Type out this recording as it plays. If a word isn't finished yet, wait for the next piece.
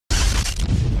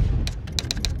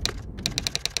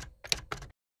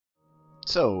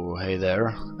So, hey there,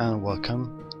 and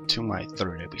welcome to my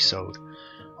third episode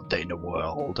of Day in the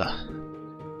World.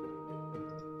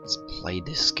 Let's play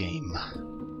this game.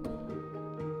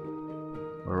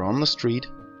 We're on the street.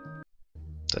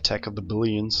 The attack of the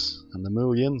billions and the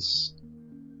millions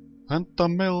and the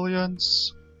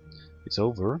millions is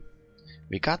over.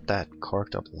 We got that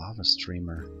corked up lava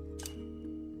streamer.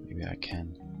 Maybe I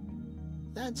can.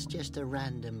 That's just a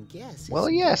random guess. Well,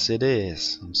 yes, it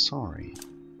is. I'm sorry.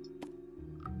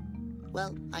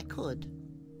 Well, I could,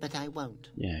 but I won't.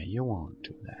 Yeah, you won't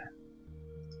do that.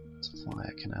 So why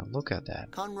can I look at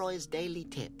that? Conroy's Daily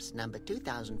Tips, number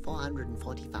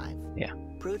 2445. Yeah.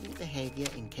 Prudent behavior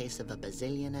in case of a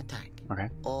Basilian attack. Okay.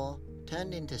 Or,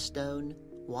 turned into stone,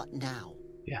 what now?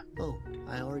 Yeah. Oh,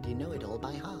 I already know it all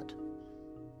by heart.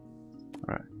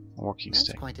 Alright, walking That's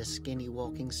stick. quite a skinny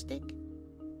walking stick.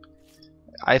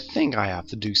 I think I have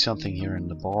to do something here in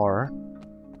the bar.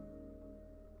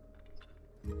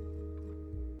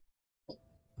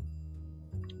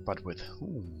 But with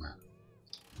whom?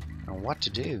 And what to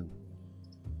do?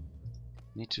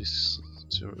 Need to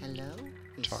Hello?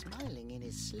 He's talk. smiling in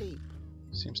his sleep.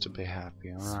 Seems to be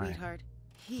happy, alright. Sweetheart,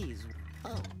 he's...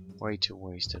 Oh, Way too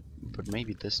wasted. But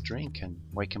maybe this drink can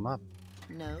wake him up.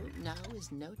 no, now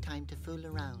is no time to fool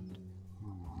around.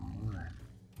 Alright.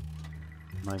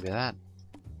 Maybe that.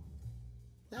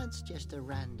 That's just a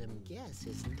random guess,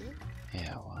 isn't it?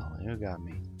 Yeah, well, you got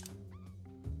me.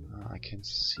 I can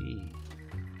see.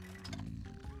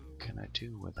 What can I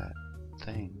do with that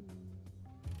thing?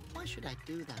 Why should I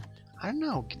do that? I don't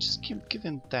know. Just give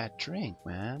him that drink,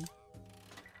 man.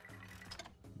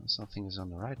 Something is on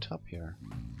the right top here,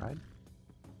 right?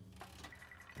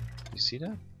 You see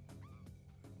that?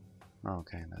 Oh,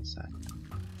 okay, that's that.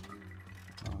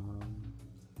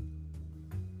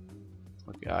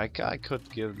 Okay, I could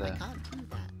give I that. can't do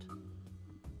that.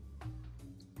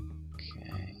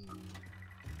 Okay.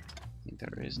 I think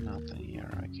there is nothing here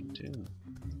I can do.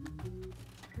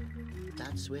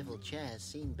 That swivel chair's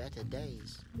seen better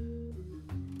days.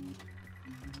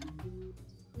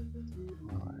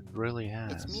 Well, it really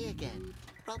has. It's me again,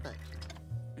 Robert.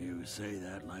 You say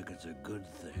that like it's a good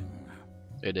thing.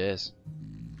 It is.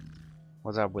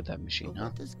 What's up with that machine, But huh?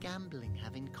 what does gambling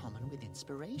have in common with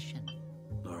inspiration?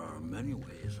 There are many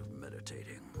ways of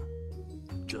meditating.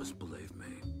 Just believe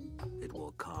me, it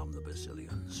will calm the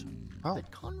Basilians. Oh, But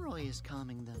Conroy is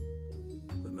calming them.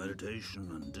 With meditation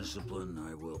and discipline,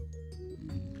 I will...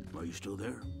 Are you still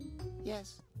there?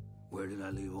 Yes, Where did I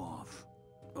leave off?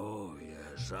 Oh,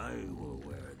 yes, I will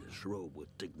wear this robe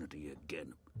with dignity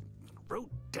again. Bro,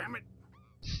 damn it!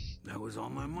 That was all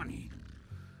my money.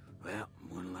 Well,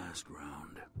 one last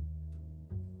round.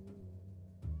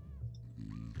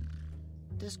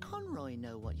 does Conroy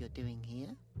know what you're doing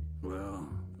here? Well,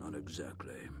 not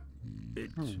exactly. It,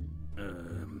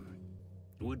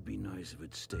 would be nice if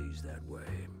it stays that way.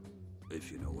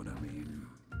 If you know what I mean.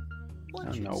 What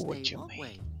I should know stay what you mean.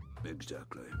 way?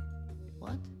 Exactly.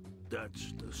 What?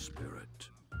 That's the spirit.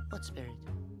 What spirit?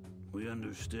 We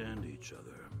understand each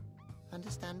other.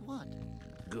 Understand what?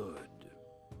 Good.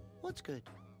 What's good?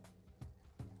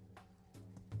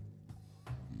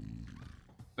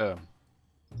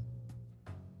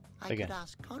 I Again. could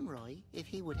ask Conroy if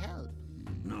he would help.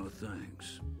 No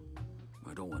thanks.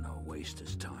 I don't want to waste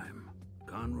his time.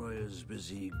 Conroy is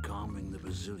busy calming the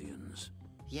Basilians.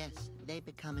 Yes, they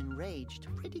become enraged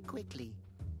pretty quickly.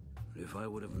 If I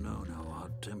would have known how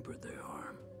hot-tempered they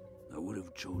are, I would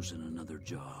have chosen another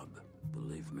job.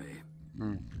 Believe me.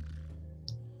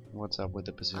 What's up with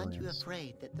the Aren't you Basilians?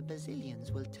 afraid that the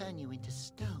Basilians will turn you into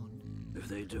stone? If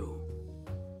they do,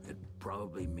 it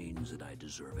probably means that I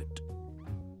deserve it.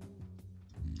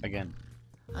 Again.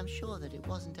 I'm sure that it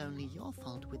wasn't only your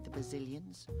fault with the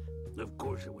Basilians. Of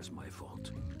course it was my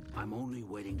fault. I'm only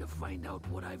waiting to find out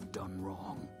what I've done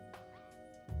wrong.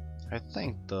 I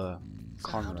think the So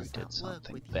how Conroy does did that work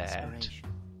something with the bad. inspiration?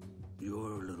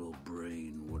 Your little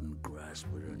brain wouldn't grasp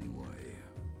it anyway.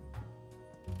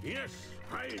 Yes,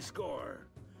 high score.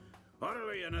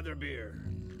 Orderly, another beer.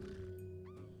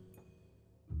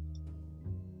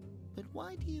 But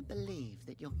why do you believe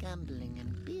that your gambling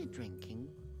and beer drinking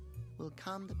will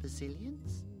calm the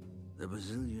Basilians? The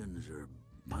Basilians are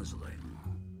puzzling.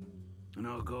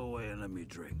 Now go away and let me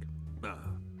drink.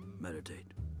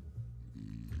 Meditate.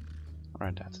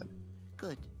 Alright, that's it.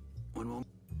 Good. One moment.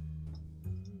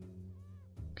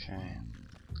 Okay.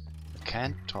 I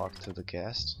can't talk to the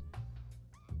guest.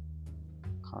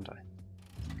 Can't I?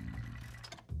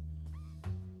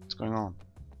 What's going on?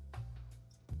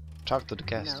 Talk to the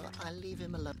guest. No, I'll leave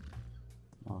him alone.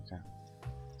 Okay.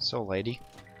 So, lady,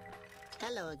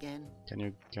 Hello again. can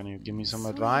you give me some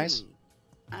advice?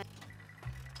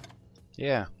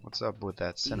 Yeah, what's up with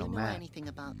that Do you know Cinnamon? anything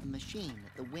about the machine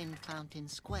at the Wind Fountain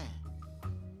Square?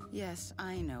 Yes,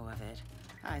 I know of it.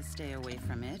 I stay away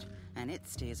from it, and it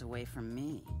stays away from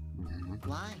me.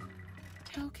 Why?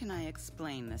 How can I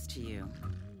explain this to you?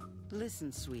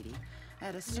 Listen, sweetie.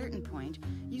 At a certain point,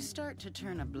 you start to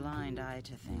turn a blind eye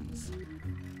to things.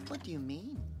 What do you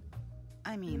mean?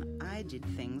 I mean, I did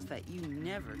things that you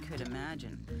never could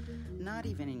imagine. Not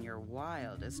even in your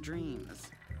wildest dreams.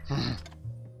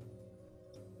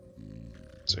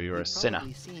 So you're a You've sinner.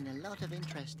 probably seen a lot of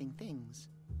interesting things.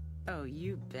 Oh,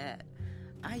 you bet.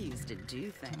 I used to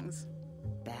do things.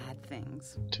 Bad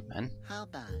things. To men? How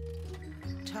bad?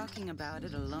 Talking about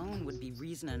it alone would be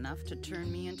reason enough to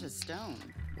turn me into stone.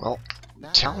 Well,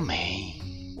 That tell bad?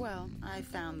 me. Well, I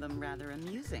found them rather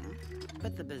amusing.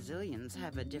 But the Bazillions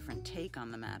have a different take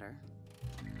on the matter.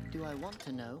 Do I want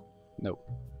to know? No.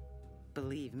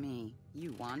 Believe me,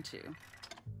 you want to.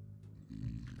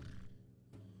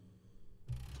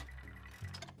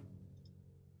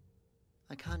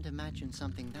 I can't imagine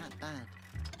something that bad.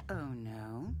 Oh,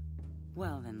 no?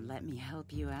 Well, then let me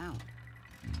help you out.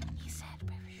 He said... and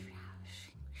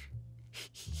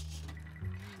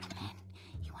then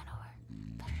he went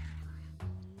over...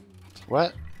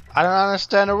 What? I don't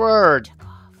understand a word. took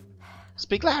off.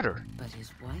 Speak louder. But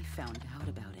his wife found out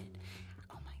about it.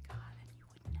 Oh my god, and you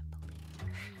wouldn't have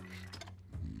believed.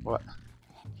 What? And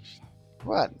then he said,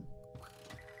 What?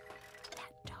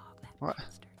 that dog, that What?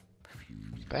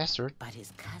 bastard. Bastard? But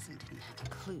his cousin didn't have a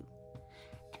clue.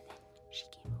 And then she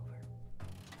came over.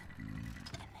 And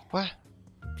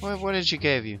then What? What did she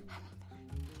give you?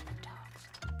 the dogs.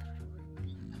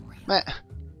 were real. Man.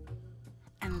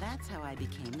 And that's how I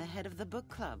became the head of the book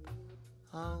club.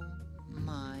 Oh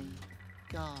my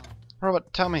god.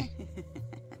 Robert, tell me.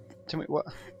 Tell me what?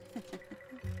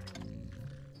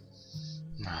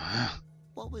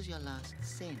 What was your last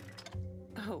sin?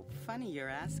 Oh, funny you're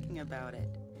asking about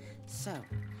it. So, then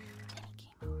he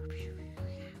came over,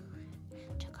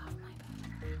 took off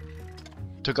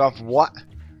my Took off what?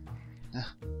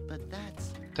 But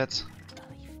that's... That's...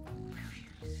 belief.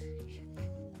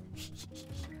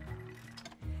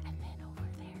 And then over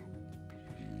there,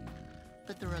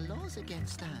 But there are laws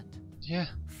against that. Yeah.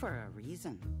 for a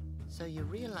reason. So you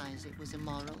realize it was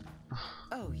immoral?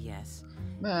 Oh, yes.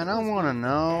 Man, It I was want to one of the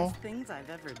know. best things I've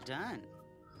ever done.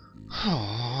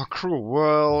 Oh, cruel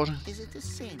world. Is it a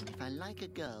sin if I like a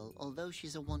girl although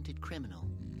she's a wanted criminal?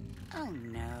 Oh,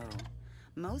 no.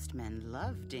 Most men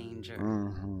love danger.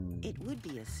 Mm-hmm. It would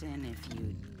be a sin if you...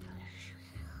 and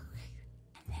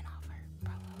then offer,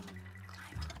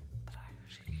 climb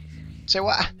on. Say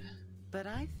what? But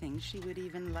I think she would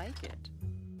even like it.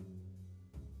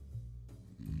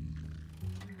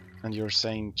 And you're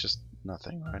saying just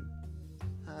nothing, right?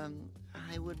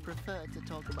 I would prefer to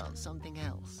talk about something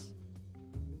else.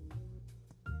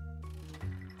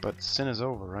 But sin is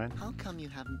over, right? How come you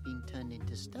haven't been turned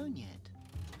into stone yet?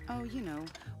 Oh, you know,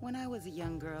 when I was a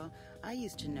young girl, I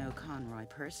used to know Conroy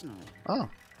personally. Oh,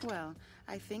 Well,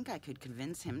 I think I could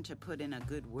convince him to put in a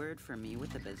good word for me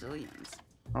with the Bazillions.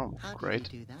 oh, How great.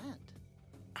 did you do that?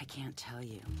 I can't tell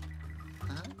you.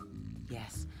 Huh?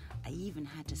 Yes, I even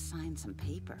had to sign some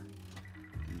paper.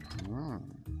 Hmm.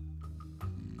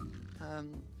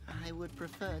 I would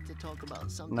prefer to talk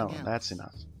about something No, else. that's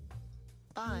enough.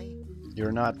 Bye.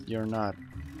 You're not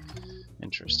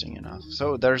interesting enough.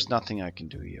 So there's nothing I can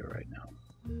do here right now.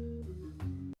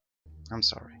 I'm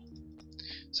sorry.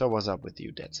 So what's up with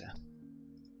you, Detze?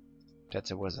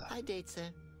 Detze, what's up? Hi, Datesa.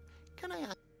 Can I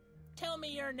ask? Tell me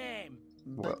your name.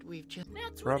 But Well, we've just...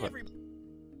 That's what Robert. every...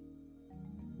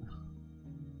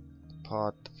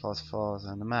 Pot, phosphorus,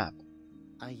 and the map.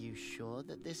 Are you sure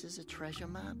that this is a treasure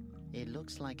map? It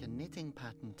looks like a knitting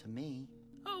pattern to me.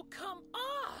 Oh, come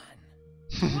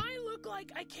on! Do I look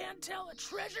like I can't tell a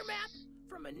treasure map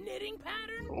from a knitting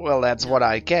pattern? Well, that's what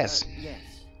I guess. Yes.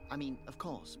 I mean, of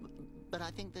course. But I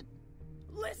think that...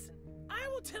 Listen, I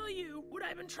will tell you what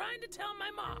I've been trying to tell my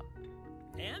mom,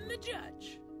 and the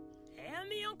judge, and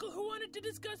the uncle who wanted to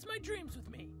discuss my dreams with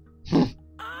me.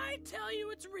 I tell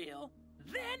you it's real,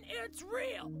 then it's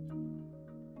real.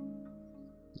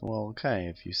 Well, okay,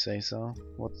 if you say so.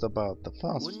 What's about the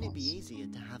phosphorus? Wouldn't it be easier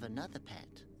to have another pet?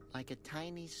 Like a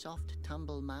tiny, soft,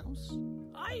 tumble mouse?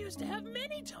 I used to have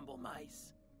many tumble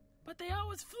mice, but they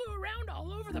always flew around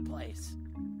all over the place.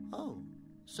 Oh,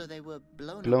 so they were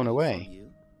blown away. from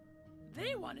you?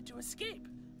 They wanted to escape,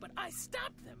 but I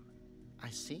stopped them. I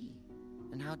see.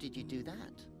 And how did you do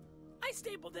that? I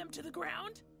stapled them to the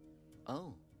ground,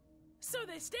 Oh. so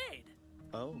they stayed.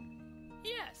 Oh.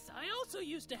 Yes, I also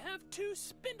used to have 2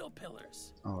 spindle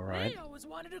pillars. Alright. They always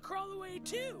wanted to crawl away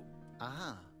too.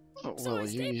 Ah. So I Well,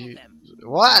 stapled them.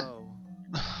 what?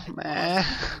 Oh, Man,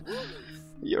 Woof.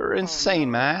 you're insane,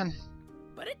 no. man.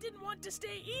 But it didn't want to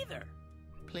stay either.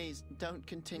 please don't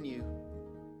continue.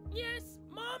 Yes,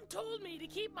 Mom told me to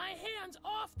keep my hands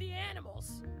off the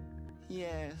animals.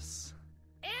 Yes.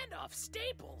 And off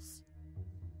staples.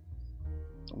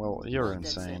 Well, you're Well,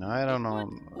 that's insane. it. I don't know.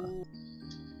 Ooh,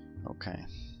 Okay,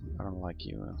 I don't like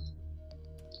you.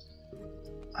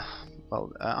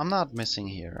 Well, I'm not missing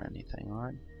here anything,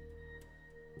 alright?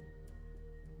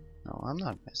 No, I'm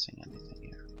not missing anything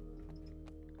here.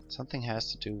 Something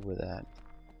has to do with that.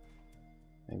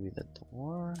 Maybe the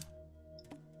door?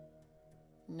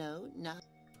 no,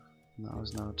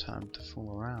 Now's no time to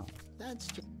fool around. that's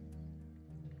just...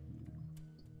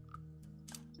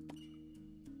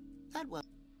 That was...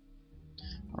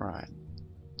 Alright.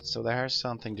 So that has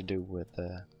something to do with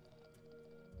the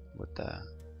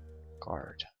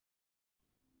guard.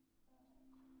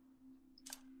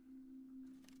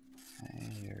 Okay,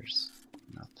 here's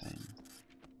nothing.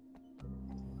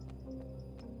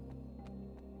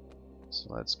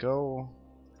 So let's go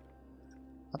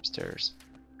upstairs.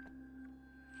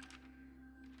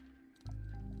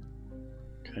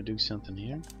 Can I do something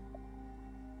here?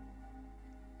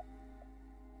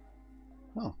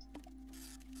 Oh,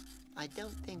 I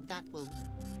don't think that will...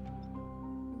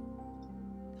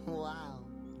 Wow,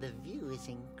 the view is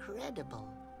incredible.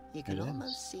 You can It is.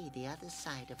 almost see the other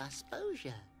side of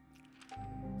Asposia.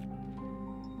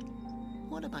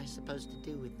 What am I supposed to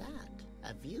do with that?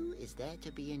 A view is there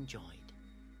to be enjoyed.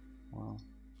 well,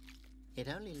 It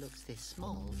only looks this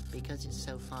small because it's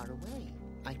so far away.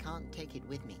 I can't take it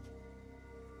with me.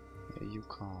 yeah, you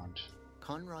can't.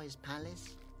 Conroy's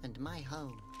palace and my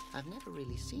home. I've never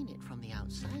really seen it from the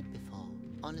outside before.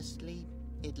 Honestly,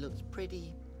 it looks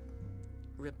pretty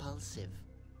repulsive.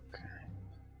 Okay.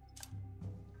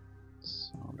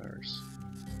 So there's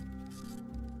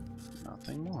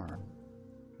nothing more.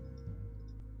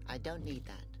 I don't need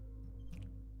that.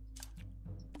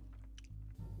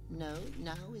 No,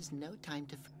 now is no time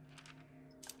to...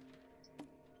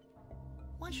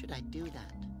 Why should I do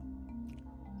that?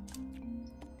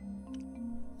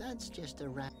 That's just a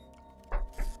rat.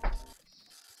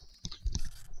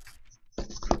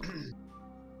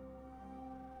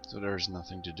 So there's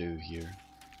nothing to do here.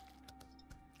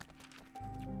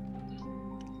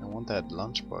 I want that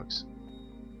lunchbox.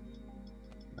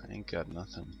 I ain't got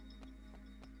nothing.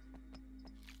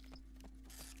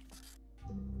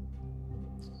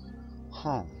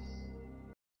 Huh.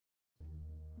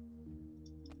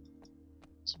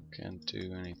 So can't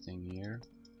do anything here.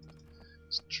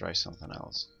 Let's try something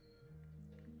else.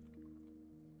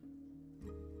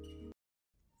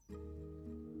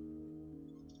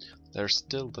 There's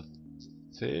still the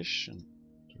fish, and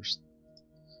there's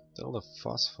still the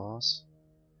phosphorus.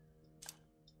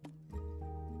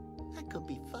 That could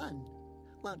be fun.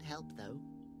 Won't help though.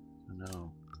 I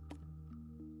know.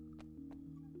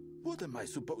 What am I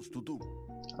supposed to do?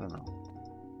 I don't know.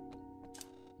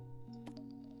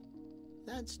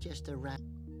 That's just a rat.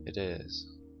 It is.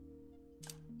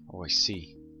 Oh, I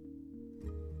see.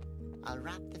 I'll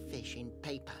wrap the fish in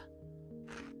paper.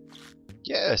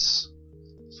 Yes!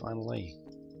 Finally.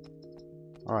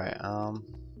 Alright,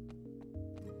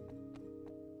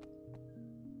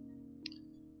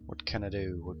 what can I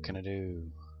do? What can I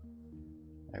do?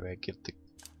 Maybe I give the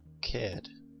kid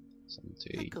something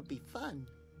to That eat. could be fun.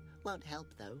 Won't help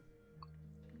though.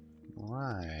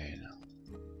 Right.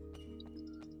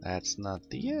 That's not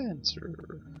the answer.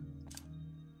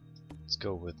 Let's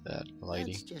go with that,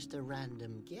 lady. That's just a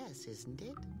random guess, isn't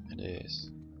it? It is.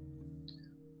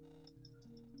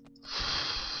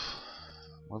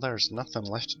 Well, there's nothing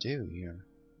left to do here.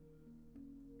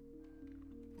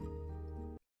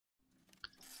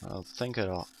 I think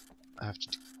I'll have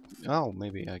to. Oh,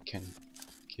 maybe I can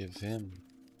give him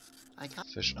I can't.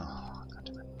 fish. Oh, God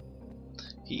damn it.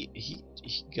 He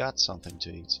got something to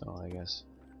eat, so I guess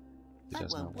he That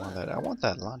does not won't want work. that. I want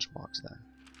that lunchbox then.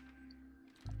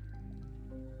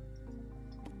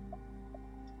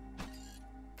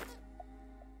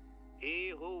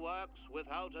 He who works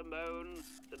without a moan,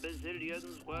 the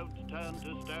Basilians won't turn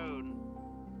to stone.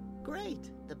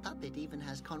 Great. The puppet even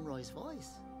has Conroy's voice.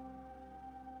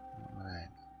 Alright.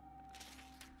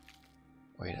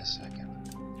 Wait a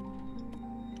second.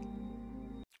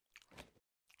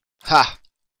 Ha!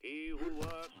 He who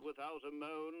works without a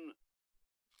moan,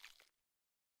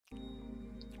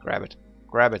 Grab it.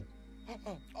 Grab it.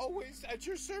 Always at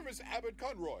your service, Abbot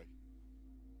Conroy.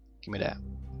 Give me that.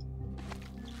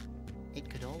 It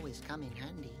could always come in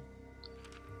handy.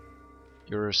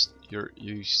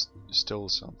 You stole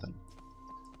something.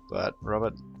 But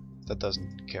Robert, that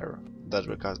doesn't care. That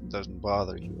doesn't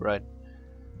bother you, right?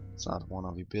 It's not one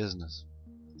of your business.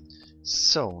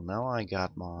 So now I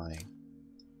got my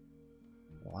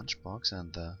lunchbox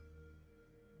and the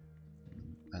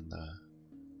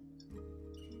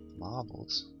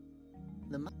marbles.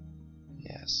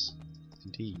 Yes,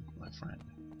 indeed, my friend.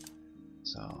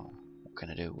 So what can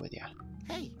I do with ya?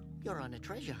 Hey, you're on a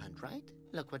treasure hunt, right?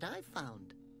 Look what I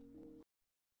found.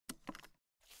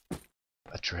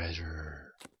 A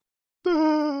treasure.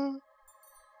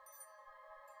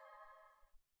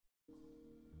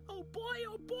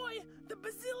 Oh boy, the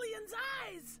Bazillion's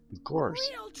eyes! Of course.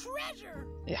 Real treasure!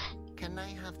 Yeah. Can I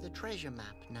have the treasure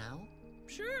map now?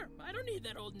 Sure, I don't need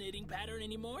that old knitting pattern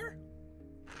anymore.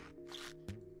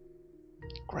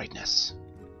 Greatness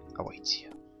awaits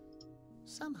you.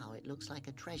 Somehow it looks like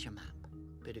a treasure map,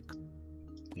 but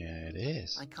Yeah, it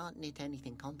is. I can't knit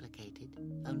anything complicated.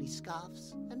 Only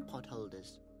scarves and pot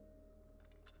holders.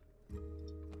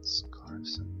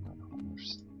 Scarves and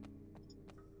potholders.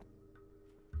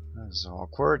 That is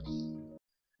awkward.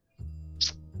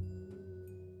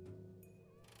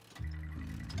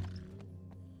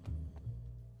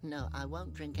 No, I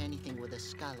won't drink anything with a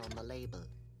skull on the label.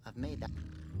 I've made that.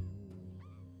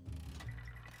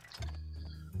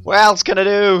 What else can I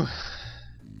do?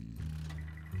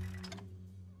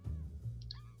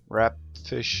 Wrap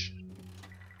fish.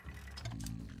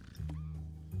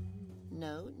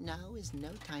 No, now is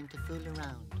no time to fool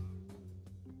around.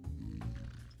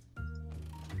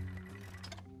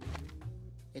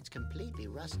 It's completely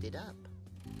rusted up.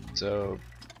 So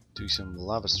do some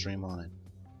lava stream on it.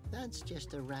 That's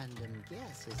just a random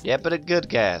guess, isn't Yeah, it? but a good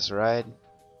guess, right?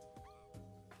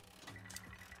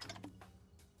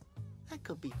 That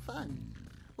could be fun.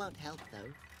 Won't help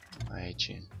though. I hate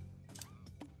you.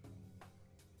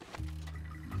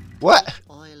 What?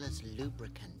 Oil as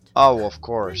lubricant. Oh, of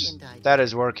course. Brilliant idea. That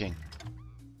is working.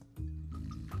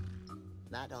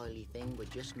 That oily thing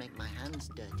would just make my hands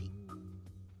dirty.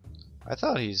 I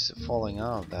thought he's falling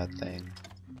out of that thing.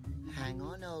 Hang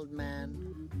on, old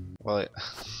man. Well,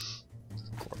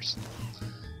 of course.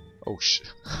 Oh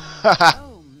shit.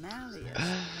 Oh, Malleus,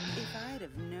 if I'd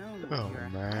have known what Oh, you were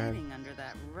man. hiding under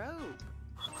that robe,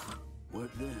 What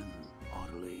then,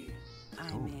 Audley?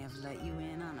 I may have let you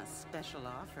in on a special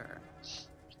offer.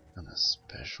 And a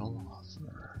special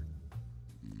offer.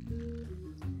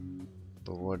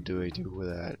 But what do I do with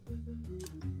that?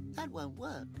 That won't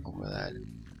work. With that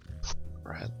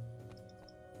red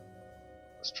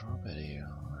strawberry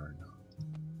or no?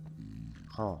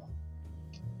 Huh.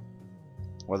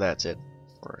 Well, that's it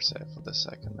for the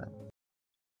second then.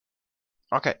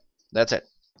 Okay, that's it.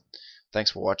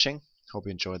 Thanks for watching. Hope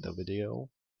you enjoyed the video.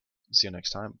 See you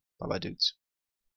next time. Bye bye, dudes.